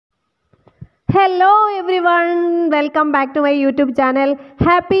Hello everyone, welcome back to my YouTube channel.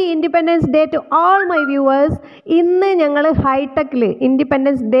 Happy Independence Day to all my viewers. ഇന്ന് ഞങ്ങൾ ഹൈടെക്കിൽ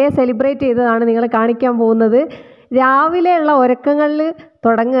independence day celebrate ചെയ്തതാണ് നിങ്ങളെ കാണിക്കാൻ പോകുന്നത്. രാവിലെയുള്ള ഒരുക്കങ്ങളിൽ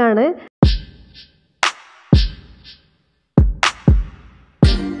തുടങ്ങുകയാണ്.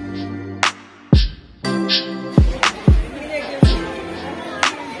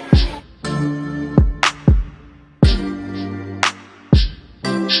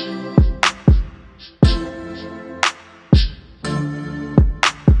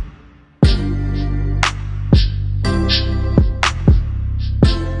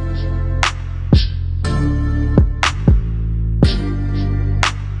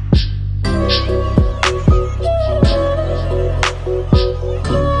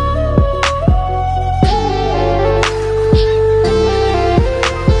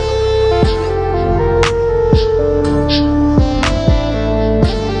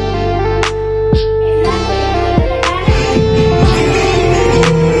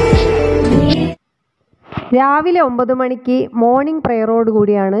 രാവിലെ 9 മണിക്ക് മോർണിംഗ് പ്രയറോട്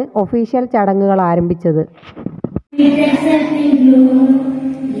കൂടിയാണ് ഒഫീഷ്യൽ ചടങ്ങുകൾ ആരംഭിച്ചത്.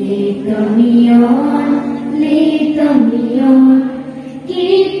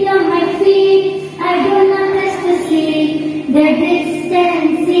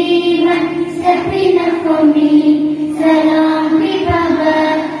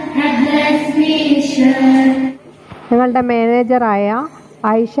 ഞങ്ങളുടെ മാനേജറായ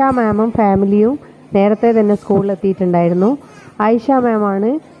ഐഷ മാമും ഫാമിലിയും നേരത്തെ തന്നെ സ്കൂളിൽ എത്തിയിട്ടുണ്ടായിരുന്നു. ഐഷ മാമാണ്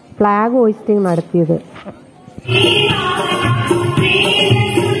ഫ്ലാഗ് ഹോയിസ്റ്റിംഗ് നടത്തിയത്.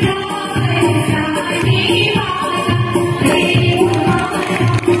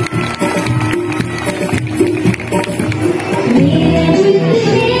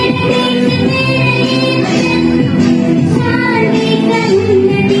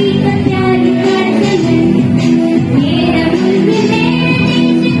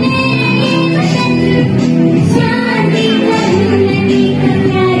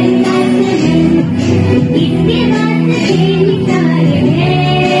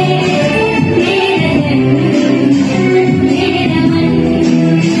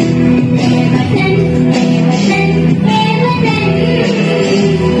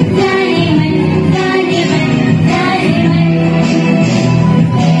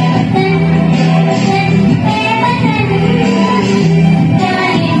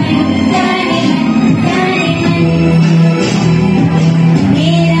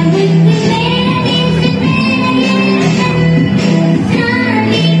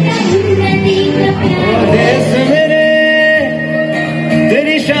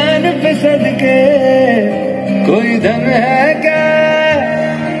 कोई धन है क्या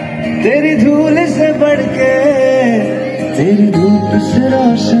तेरी धूल से बढ़ के, तेरी धूप से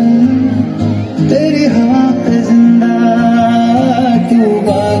रोशन, तेरी हवा पे जिंदा, तू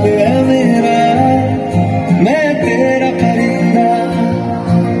बाग है मेरा, मैं तेरा परिंदा,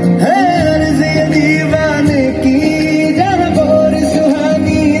 है अर्ज़ ये दीवाने की, जहाँ और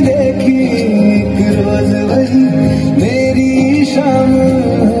सुहानी देखी, एक रोज वही मेरी शाम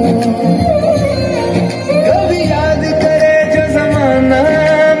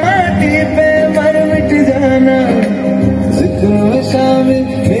शामिल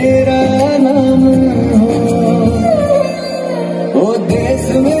मेरा नाम हो। ओ देश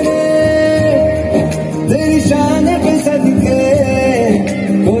मेरे तेरी शान पे सदके,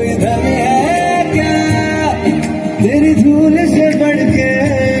 कोई धन है क्या तेरी धूल से बढ़ के,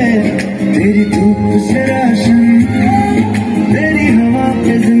 तेरी धूप से राशन, तेरी हवा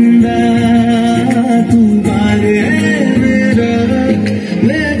पे जिंदा, तू बाग है मेरा,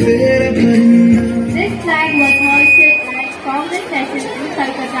 मैं तेरा परिंदा. This flag was hoisted at Congress session in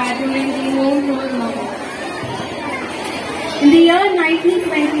Calcutta during the Home Rule movement. In the year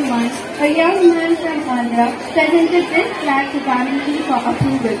 1921, a young man from Andhra presented this flag to Gandhiji for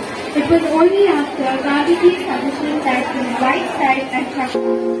approval. It was only after Gandhiji's suggestion that the right side and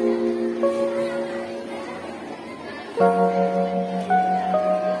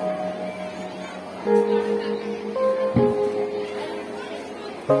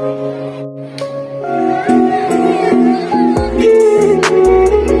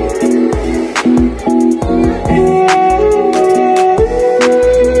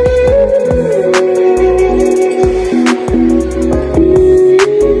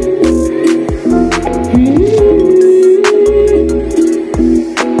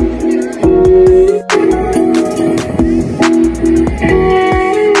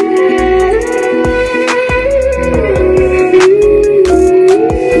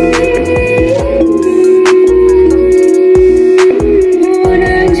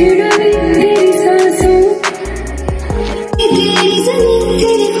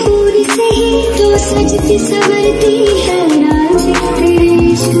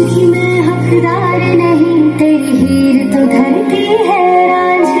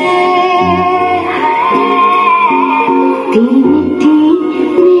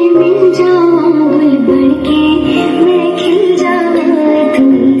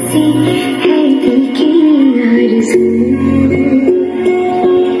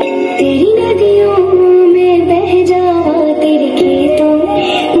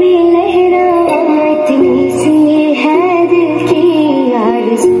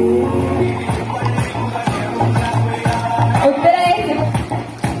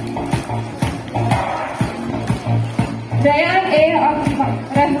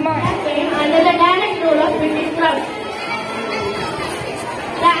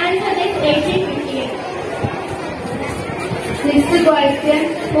Answer is 1858. Next question.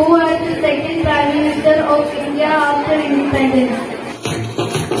 Who was the second Prime Minister of India after independence?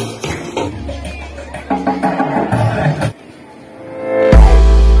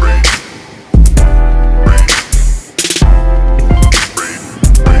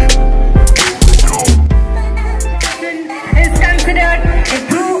 Is considered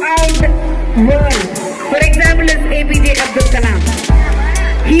throughout the world. For example, is APJ Abdul Kalam.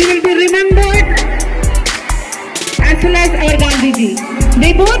 He will be remembered as well as our Gandhiji.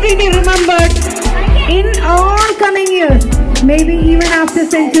 They both will be remembered in all coming years, maybe even after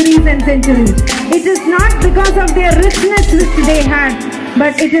centuries and centuries. It is not because of their richness which they had,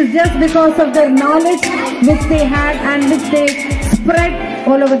 but it is just because of their knowledge which they had and which they spread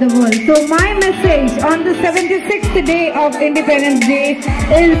all over the world. So my message on the 76th day of Independence Day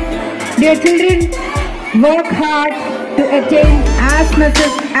is, dear children, work hard to attain as much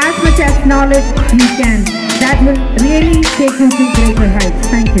as knowledge you can. That will really take you to greater heights.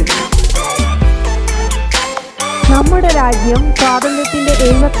 Thank you. നമ്മുടെ രാജ്യം സ്വാതന്ത്ര്യത്തിൻ്റെ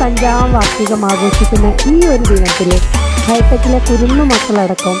 75ാം വാർഷികം ആഘോഷിക്കുന്ന ഈ ഒരു ദിനത്തിൽ ഹൈടെക്കിലെ കുരുന്നു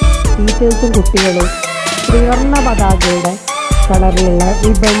മക്കളടക്കം ടീച്ചേഴ്സും കുട്ടികളും ത്രിവർണ്ണ പതാകയുടെ കളറിലുള്ള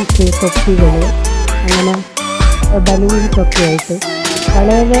റിബൺസ്, തൊപ്പികൾ, അങ്ങനെ ബലൂൺസൊക്കെ ആയിട്ട്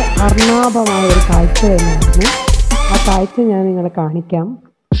വളരെ അർണാഭമായ ഒരു കാഴ്ച തന്നെയായിരുന്നു. ആ കാഴ്ച ഞാൻ നിങ്ങളെ കാണിക്കാം.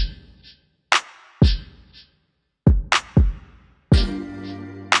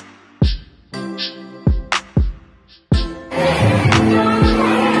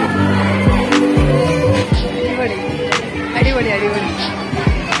 അടിപൊളി അടിപൊളി.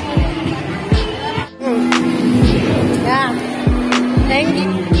 Thank you.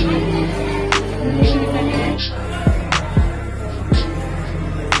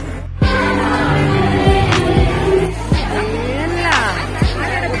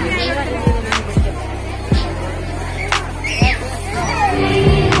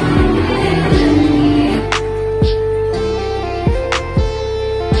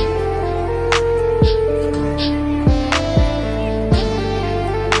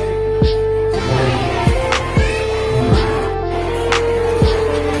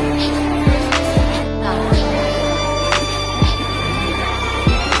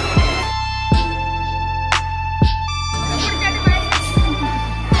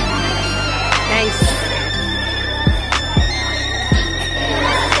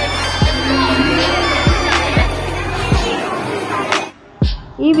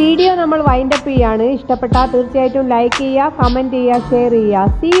 ഈ വീഡിയോ നമ്മൾ വൈൻഡപ്പ് ചെയ്യാണ്. ഇഷ്ടപ്പെട്ടാൽ തീർച്ചയായിട്ടും ലൈക്ക് ചെയ്യുക, കമൻറ്റ് ചെയ്യുക, ഷെയർ ചെയ്യുക.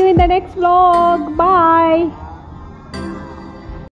 See you in the next vlog. Bye.